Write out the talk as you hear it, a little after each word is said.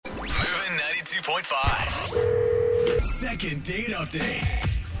92.5. Second date update.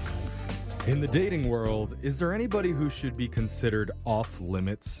 In the dating world, is there anybody who should be considered off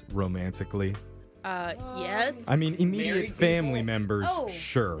limits romantically? Yes. I mean, immediate Married family people? members, Oh.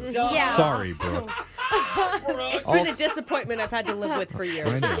 sure. Yeah. Sorry, Brooke. It's been a disappointment I've had to live with for I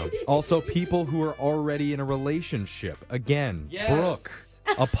years. know. Also, people who are already in a relationship. Again, Yes. Brooke,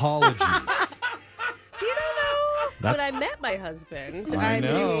 apologies. You don't know. That's- When I met my husband, I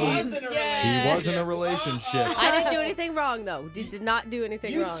know. He was in a Yeah. He was in a relationship. I didn't do anything wrong, though. Did not do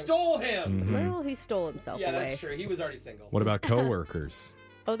anything You wrong. stole him. Mhm. Well, he stole himself Yeah, away. that's true. He was already single. What about coworkers?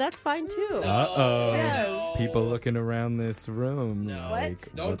 Oh, that's fine, too. No. Uh-oh. Yes. People looking around this room. No. Like,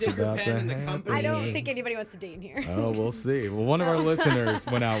 Don't what's dip your about pen to in the happen? company. I don't think anybody wants to date in here. Oh, we'll see. Well, one of our listeners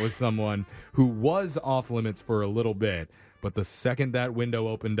went out with someone who was off limits for a little bit, but the second that window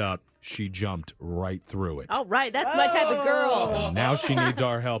opened up, she jumped right through it. All right, that's my type of girl. And now she needs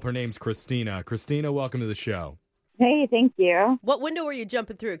our help. Her name's Christina. Christina, welcome to the show. Hey, thank you. What window were you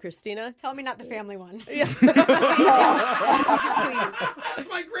jumping through, Christina? Tell me not the family one. Yeah. That's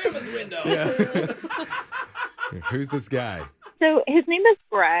my grandma's window. Who's this guy? So his name is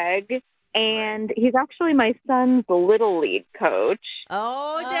Greg, and he's actually my son's little league coach.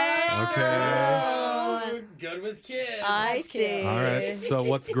 Oh, dang. Okay. Oh, good with kids. I That's cute. see. All right. So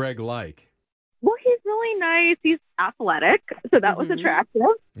what's Greg like? Well, he's really nice. He's athletic, so that was Mhm. attractive.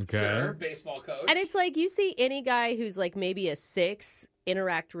 Okay. Sure, baseball coach. And it's like you see any guy who's like maybe a 6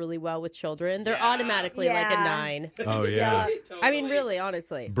 interact really well with children, they're Yeah. automatically like a Yeah. 9. Oh, yeah. Totally. I mean, really,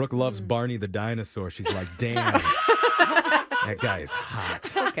 honestly. Brooke loves Barney the dinosaur. She's like, damn, that guy is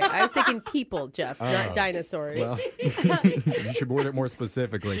hot. Okay, I was thinking people, Jeff, Oh. not dinosaurs. Well, you should word it more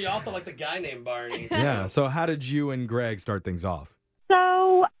specifically. She also likes a guy named Barney. Yeah. So how did you and Greg start things off?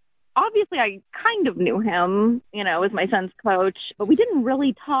 So obviously, I kind of knew him, as my son's coach, but we didn't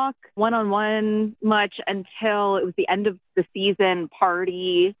really talk one-on-one much until it was the end of the season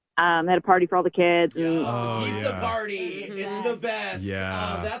party. They had a party for all the kids. And Oh, pizza yeah. party. Mhm. It's the best.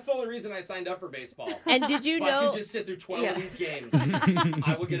 Yeah. That's the only reason I signed up for baseball. And did you If I know? could just sit through 12 Yeah. of these games,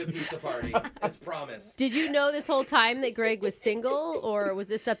 I will get a pizza party. That's promise. Did you know this whole time that Greg was single, or was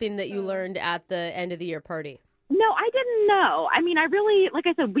this something that you learned at the end of the year party? No, I didn't know. I mean, I really, like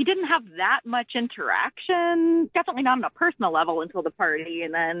I said, we didn't have that much interaction, definitely not on a personal level until the party.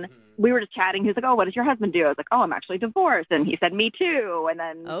 And then we were just chatting. He was like, oh, what does your husband do? I was like, oh, I'm actually divorced. And he said, me too. And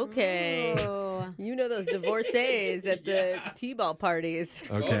then, Okay. Oh. You know those divorcees at the Yeah. T-ball parties.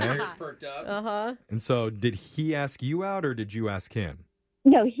 Okay. Both ears perked up. Uh-huh. And so did he ask you out or did you ask him?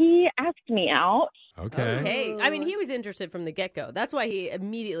 no, he asked me out. Okay. Okay. I mean, he was interested from the get-go. That's why he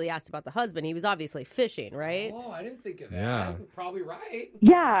immediately asked about the husband. He was obviously fishing, right? Oh, I didn't think of that. Yeah. Probably right.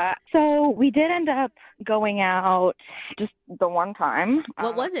 Yeah. So we did end up going out just the one time.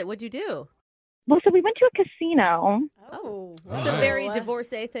 What was it? What'd you do? Well, so we went to a casino. Oh. It's Nice. a very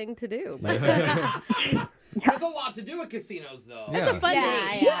divorcee thing to do. But There's a lot to do at casinos, though. It's Yeah. a fun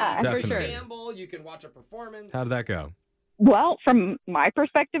Yeah, date. yeah. For Definitely. sure. Gamble. You can watch a performance. How did that go? Well, from my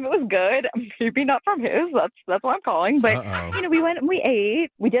perspective, it was good. Maybe not from his. That's what I'm calling. But Uh-oh. we went and we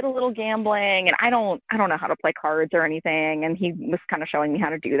ate. We did a little gambling, and I don't know how to play cards or anything. And he was kind of showing me how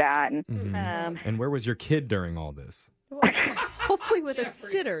to do that. And Mhm. And where was your kid during all this? Hopefully with a Jeffrey.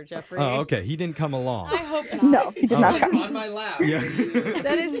 sitter, Jeffrey. Oh, okay. He didn't come along. I hope not. no, he did not come. On my lap. Yeah.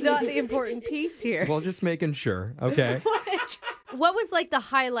 That is not the important piece here. Well, just making sure. Okay. What was like the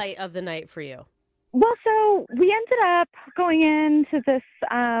highlight of the night for you? Well, so we ended up going into this.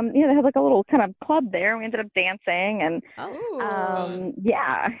 They had like a little kind of club there. We ended up dancing, and Oh.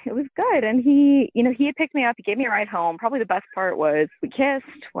 yeah, it was good. And he had picked me up. He gave me a ride home. Probably the best part was we kissed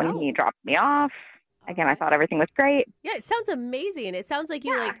when he dropped me off. Again, I thought everything was great. Yeah, it sounds amazing. It sounds like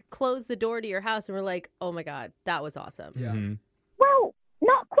you like closed the door to your house and were like, "Oh my god, that was awesome." Yeah. Mhm. Well,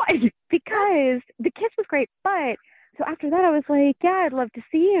 not quite, because the kiss was great, but so after that I was like, yeah, I'd love to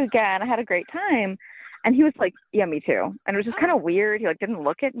see you again. I had a great time. And he was like, yeah, me too. And it was just kind of weird. He like didn't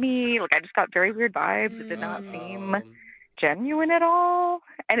look at me. Like I just got very weird vibes. It did not seem genuine at all.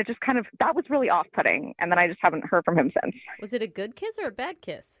 And it just kind of, that was really off-putting. And then I just haven't heard from him since. Was it a good kiss or a bad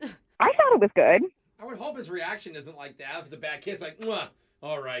kiss? I thought it was good. I would hope his reaction isn't like that. If it's a bad kiss, like, mwah,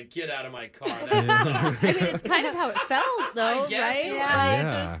 all right, get out of my car. That sucks. I mean, it's kind of how it felt, though, I guess right? you're Yeah, right. it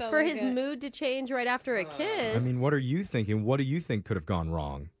Yeah. does sound For like his it. mood to change right after a kiss. I mean, what are you thinking? What do you think could have gone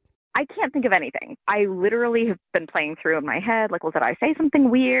wrong? I can't think of anything. I literally have been playing through in my head, like, well, did I say something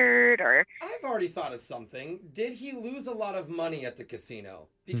weird? Or I've already thought of something. Did he lose a lot of money at the casino?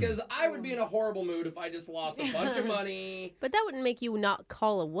 Because I would be in a horrible mood if I just lost a bunch of money. But that wouldn't make you not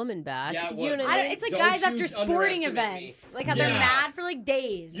call a woman back. Yeah, it Do you know would. what I mean? It's like Don't guys you after sporting underestimate me. events. Like how they're Yeah. mad for like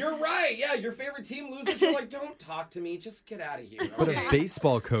days. You're right. Yeah, your favorite team loses. You're like, don't talk to me. Just get out of here. But Okay? a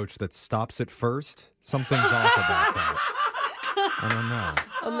baseball coach that stops at first, something's off about that. I don't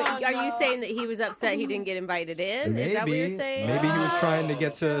know. Are you saying that he was upset he didn't get invited in? Is that what you're saying? Maybe he was trying to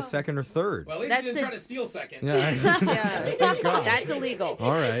get to second or third. Well, at least That's he didn't a- try to steal second. Yeah. Yeah, Thank God. that's illegal.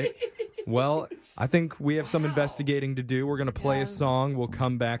 All right. Well, I think we have some investigating to do. We're going to play a song. We'll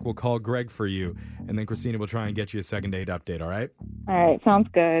come back. We'll call Greg for you. And then Christina will try and get you a second date update, all right? all right, sounds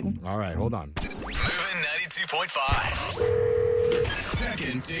good. All right, hold on. Moving 92.5.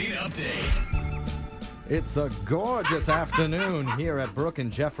 Second date update. It's a gorgeous afternoon here at Brooke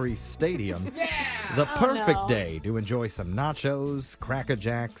and Jeffrey Stadium. Yeah. The perfect no. day to enjoy some nachos, Cracker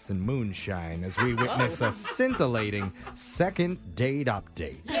Jacks, and moonshine as we witness a scintillating second date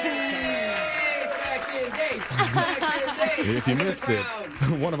update. Second date. Second date. If you Under the missed it,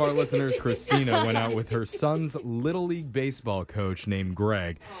 ground. one of our listeners, Christina, went out with her son's Little League baseball coach named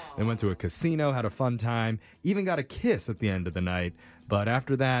Greg. They went to a casino, had a fun time, even got a kiss at the end of the night. But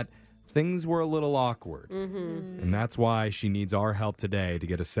after that, things were a little awkward. And that's why she needs our help today to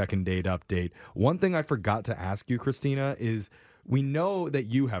get a second date update. One thing I forgot to ask you, Christina, is we know that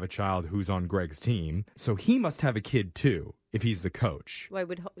you have a child who's on Greg's team, so he must have a kid too, if he's the coach. Well, I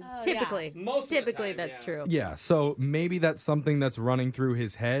would yeah. typically. Most of the Typically, time, that's yeah. true. Yeah, so maybe that's something that's running through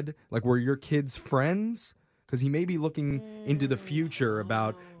his head. Like, were your kids friends? Because he may be looking into the future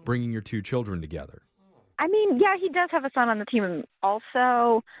about bringing your two children together. I mean, yeah, he does have a son on the team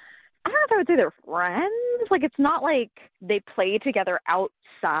also. I don't know if I would say they're friends. Like, it's not like they play together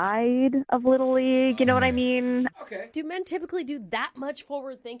outside of Little League. You know what I mean? Okay. Do men typically do that much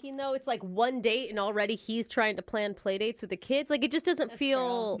forward thinking though? It's like one date and already he's trying to plan play dates with the kids. Like it just doesn't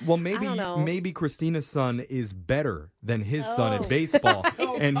feel. Well, I don't know. maybe Christina's son is better than his son in Oh. baseball,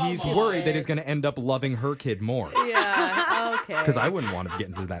 and come he's on. worried that he's going to end up loving her kid more. Yeah. Okay. Because I wouldn't want to get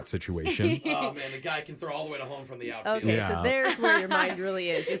into that situation. Oh man, the guy can throw all the way to home from the outfield. Okay, Yeah. so there's where your mind really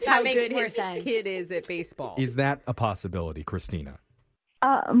is That how makes good more his sense. kid is at baseball. Is that a possibility, Christina?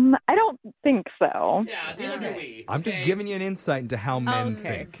 I don't think so. Yeah, neither do we. I'm just okay? giving you an insight into how men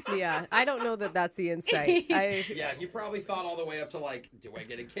Okay. think. Yeah, I don't know that that's the insight. Yeah, he probably thought all the way up to like, do I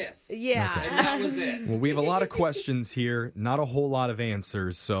get a kiss? Yeah. And that was it. Well, we have a lot of questions here, not a whole lot of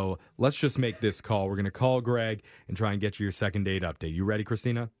answers. So let's just make this call. We're going to call Greg and try and get you your second date update. You ready,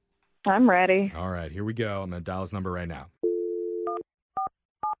 Christina? I'm ready. All right, here we go. I'm going to dial his number right now.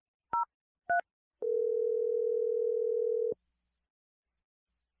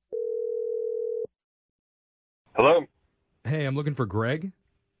 Hello? Hey, I'm looking for Greg.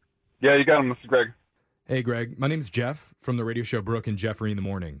 Yeah, you got him. This is Greg. Hey, Greg. My name's Jeff from the radio show Brooke and Jeffrey in the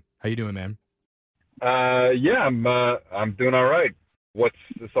Morning. How you doing, man? Yeah, I'm doing all right. What's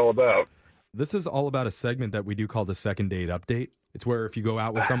this all about? This is all about a segment that we do called the second date update. It's where if you go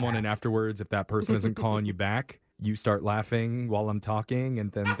out with someone and afterwards, if that person isn't calling you back, you start laughing while I'm talking,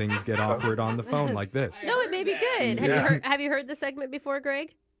 and then things get awkward on the phone like this. No, it may be good. Yeah. Have you heard the segment before,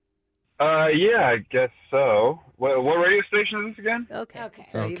 Greg? Yeah, I guess so. What radio station is this again? Okay. Okay.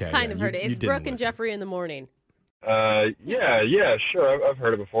 So you've Okay, kind yeah, of heard you- it. you It's didn't Brooke and listen. Jeffrey in the morning. Yeah, sure. I've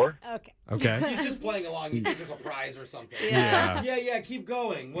heard it before. Okay. Okay. He's just playing along. He thinks there's a prize or something. Yeah. Yeah, keep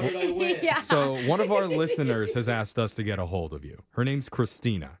going. What did I win? Yeah. So one of our listeners has asked us to get a hold of you. Her name's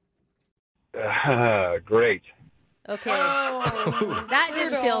Christina. Great. Okay. That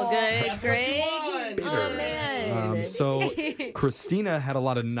didn't feel good, That's Greg. what's fun. Oh, man. So Christina had a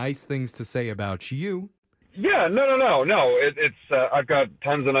lot of nice things to say about you. Yeah, no. It's I've got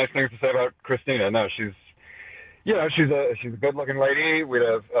tons of nice things to say about Christina. No, she's a good-looking lady. We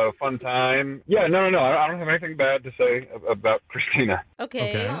had a fun time. Yeah, no. I don't have anything bad to say about Christina.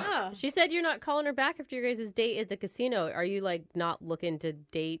 Okay. Oh. She said you're not calling her back after your guys' date at the casino. Are you like not looking to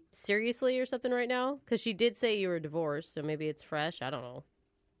date seriously or something right now? Because she did say you were divorced, so maybe it's fresh. I don't know.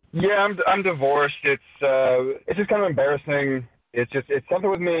 Yeah, I'm divorced. It's just kind of embarrassing. It's something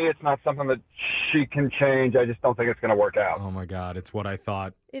with me. It's not something that she can change. I just don't think it's going to work out. Oh my God, it's what I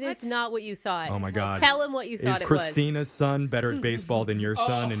thought. It is not what you thought. Oh my God. Tell him what you thought Is it Christina's son better at baseball than your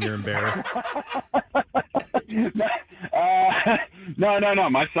son, and you're embarrassed? No.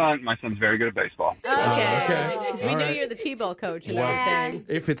 My son's very good at baseball. was. Okay. okay. 'Cause we All knew right. you're the T-ball coach and Well, everything.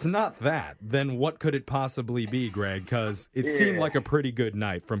 If it's not that, then what could it possibly be, Greg? Because it seemed like a pretty good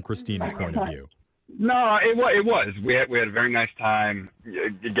night from Christina's point of view. No, it was. We had a very nice time.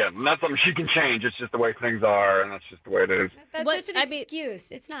 Again, not something she can change. It's just the way things are, and that's just the way it is. That's What- such I an mean- excuse.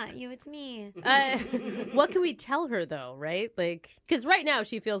 It's not you, it's me. What can we tell her though, right? Like, because right now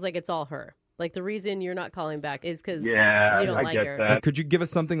she feels like it's all her. Like the reason you're not calling back is because Yeah, you don't I like get her. that. Could you give us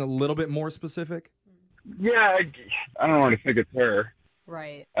something a little bit more specific? Yeah, I don't want to think it's her.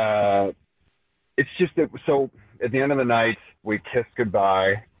 Right. It's just that. So at the end of the night, we kissed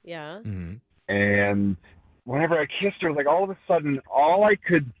goodbye, Yeah. Mm-hmm. and whenever I kissed her, like all of a sudden, all I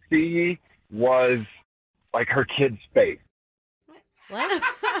could see was like her kid's face. What?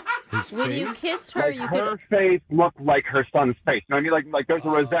 His When you face? kissed her, Like you her could. face looked like her son's face. You know what I mean? Like there's a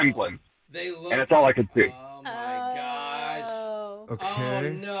resemblance, They look. and it's all I could see. Oh my gosh. Oh. Okay. Oh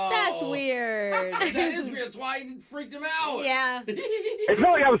no. That's weird. That is weird. That's why it freaked him out. Yeah. It's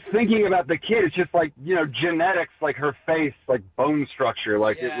not like I was thinking about the kid. It's just like, you know, genetics, like her face, like bone structure.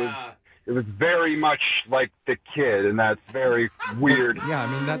 Like Yeah. it was very much like the kid, and that's very weird. Yeah, I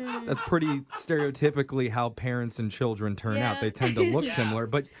mean that's pretty stereotypically how parents and children turn out. Yeah. They tend to look Yeah. similar.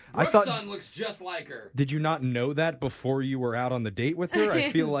 But I Brooke's thought, son looks just like her. did you not know that before you were out on the date with her? I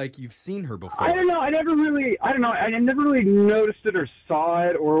feel like you've seen her before. I don't know. I never really noticed it or saw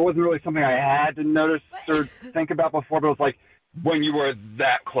it, or it wasn't really something I had to notice or think about before. But it was like when you were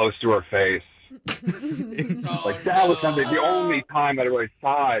that close to her face. Oh, Like that was something. The no. only time that I really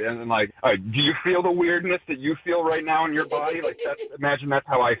saw it, and then like, all right, do you feel the weirdness that you feel right now in your body? Like imagine that's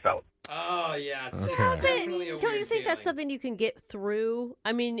how I felt. Oh yeah. It's Okay. But definitely a don't you weird think that's feeling. something you can get through?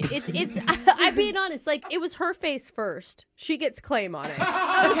 I mean, it's. I'm being honest. Like it was her face first. She gets claim on it.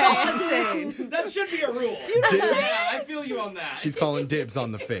 That's all I'm saying. That should be a rule. Dibs. Yeah, I feel you on that. She's calling dibs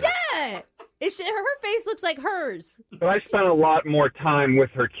on the face. Yeah. Her face looks like hers. But I spent a lot more time with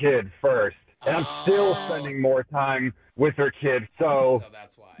her kid first, and I'm still Oh. spending more time with her kid. So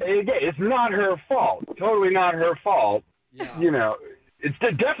that's why. again, it's not her fault. Totally not her fault. Yeah. You know, it's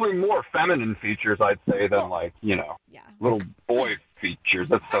definitely more feminine features, I'd say, than like, you know, Yeah. little boy features.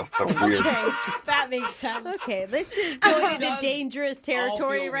 That's so weird. Okay, that makes sense. Okay, this is going into does dangerous all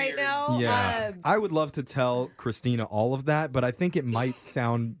territory feel right weird. now. Yeah. I would love to tell Christina all of that, but I think it might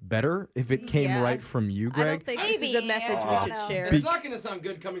sound better if it came Yeah. right from you, I Greg. don't think this is Maybe. a message I we don't should know. share. It's not going to sound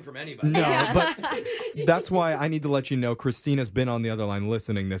good coming from anybody. No, Yeah. but that's why I need to let you know Christina's been on the other line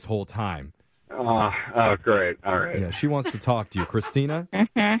listening this whole time. Oh, great. All right. Yeah, she wants to talk to you. Christina?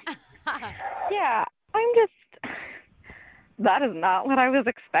 Yeah, I'm just. That is not what I was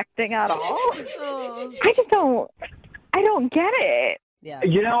expecting at all. Oh. I just don't. I don't get it. Yeah.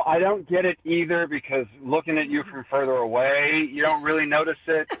 You know, I don't get it either because looking at you from further away, you don't really notice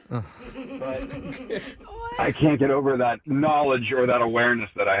it. But I can't get over that knowledge or that awareness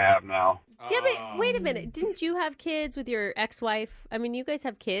that I have now. Yeah, but wait a minute. Didn't you have kids with your ex-wife? I mean, you guys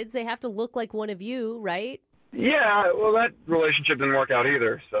have kids. They have to look like one of you, right? Yeah, well, that relationship didn't work out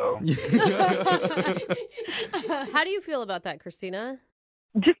either, so. How do you feel about that, Christina?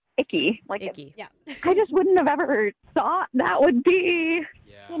 Just icky. Like Icky. Yeah. I just wouldn't have ever thought that would be,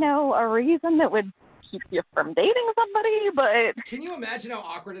 Yeah. you know, a reason that would keep you from dating somebody. But Can you imagine how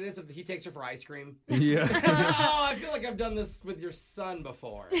awkward it is if he takes her for ice cream? Yeah. Oh, I feel like I've done this with your son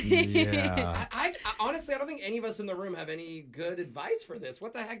before. Yeah. I honestly, I don't think any of us in the room have any good advice for this.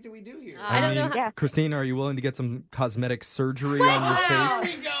 What the heck do we do here? I don't know mean, how- yeah, Christina, are you willing to get some cosmetic surgery on your There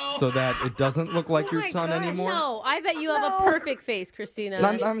face we go. so that it doesn't look like your my son gosh, anymore? No, I bet you have a perfect face, Christina.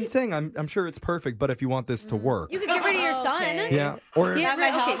 I'm saying I'm sure it's perfect, but if you want this to work, You could get rid of your son. Okay. yeah, or Yeah, my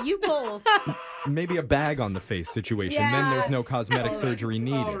help. okay, you both. maybe a bag on the face situation. Then there's no cosmetic surgery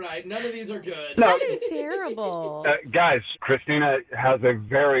needed. All right, none of these are good. No, That is terrible. guys, Christina has a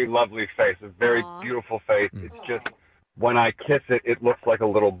very lovely face, a very Aw. beautiful face. It's just when I kiss it, it looks like a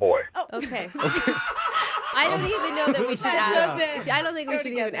little boy. Okay. I don't even know that we should ask. doesn't I don't think we go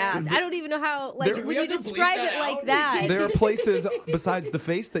should even together. ask. I don't even know how, like, There- when we you have to bleep describe that it like out? that. There are places besides the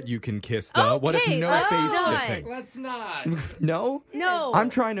face that you can kiss, though. What if Okay, no let's face not. kissing? Let's not. No? No. I'm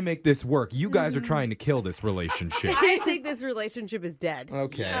trying to make this work. You guys are trying to kill this relationship. I think this relationship is dead.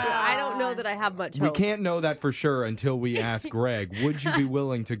 Okay. I don't know that I have much We hope. can't know that for sure until we ask Greg, would you be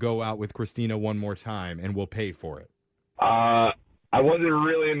willing to go out with Christina one more time and we'll pay for it? I wasn't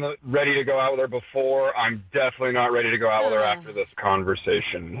really ready to go out with her before. I'm definitely not ready to go out with her after this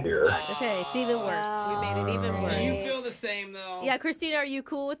conversation here. Okay, it's even worse. We made it even Do you worse. feel the same though? Yeah, Christina, are you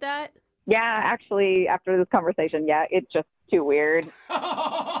cool with that? yeah, actually, after this conversation, yeah, it's just too weird.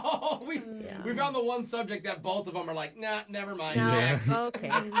 Oh Oh, we found the one subject that both of them are like, nah, never mind. No. Next.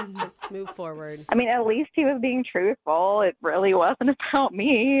 Okay, let's move forward. I mean, at least he was being truthful. It really wasn't about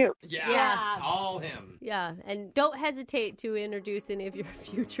me. Yeah, all him. Yeah, and don't hesitate to introduce any of your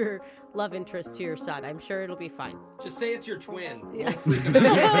future love interests to your son. I'm sure it'll be fine. Just say it's your twin. Yeah. Freak him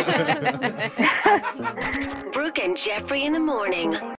out. Brooke and Jeffrey in the morning.